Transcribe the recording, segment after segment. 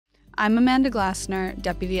I'm Amanda Glassner,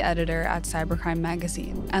 Deputy Editor at Cybercrime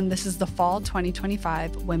magazine, and this is the Fall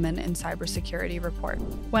 2025 Women in Cybersecurity Report.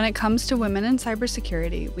 When it comes to women in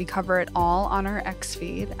cybersecurity, we cover it all on our X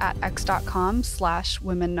feed at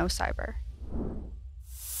x.com/womenknowcyber.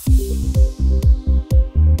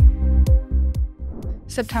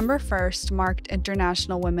 September 1st marked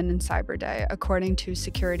International Women in Cyber Day, according to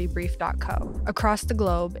securitybrief.co. Across the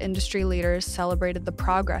globe, industry leaders celebrated the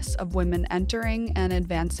progress of women entering and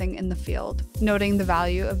advancing in the field, noting the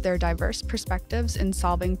value of their diverse perspectives in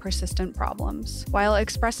solving persistent problems. While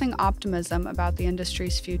expressing optimism about the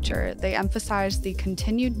industry's future, they emphasized the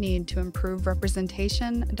continued need to improve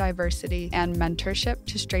representation, diversity, and mentorship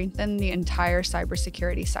to strengthen the entire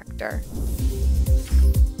cybersecurity sector.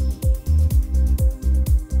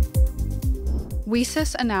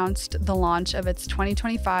 WiCyS announced the launch of its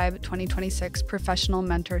 2025-2026 Professional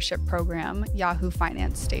Mentorship Program, Yahoo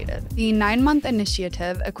Finance stated. The 9-month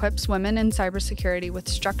initiative equips women in cybersecurity with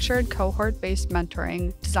structured, cohort-based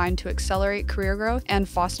mentoring designed to accelerate career growth and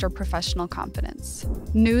foster professional confidence.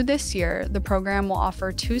 New this year, the program will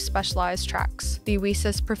offer 2 specialized tracks, the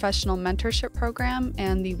WiCyS Professional Mentorship Program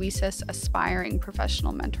and the WiCyS Aspiring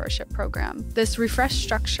Professional Mentorship Program. This refreshed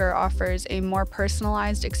structure offers a more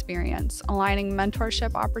personalized experience, aligning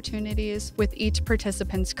mentorship opportunities with each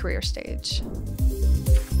participant's career stage.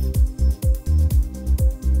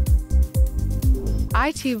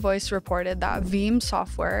 IT Voice reported that Veeam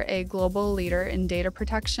Software, a global leader in data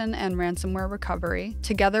protection and ransomware recovery,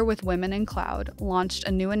 together with Women in Cloud, launched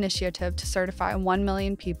a new initiative to certify 1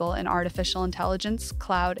 million people in artificial intelligence,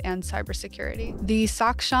 cloud, and cybersecurity. The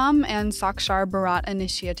Saksham and Sakshar Bharat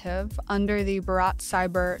initiative, under the Bharat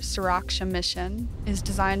Cyber Suraksha mission, is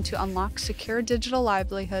designed to unlock secure digital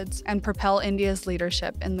livelihoods and propel India's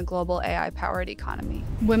leadership in the global AI-powered economy.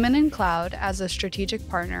 Women in Cloud, as a strategic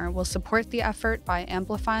partner, will support the effort by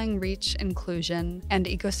amplifying reach, inclusion, and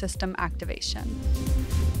ecosystem activation.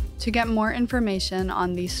 To get more information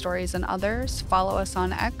on these stories and others, follow us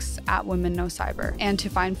on X at WomenKnowCyber. And to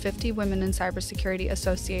find 50 women in cybersecurity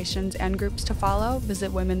associations and groups to follow,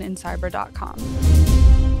 visit womenincyber.com.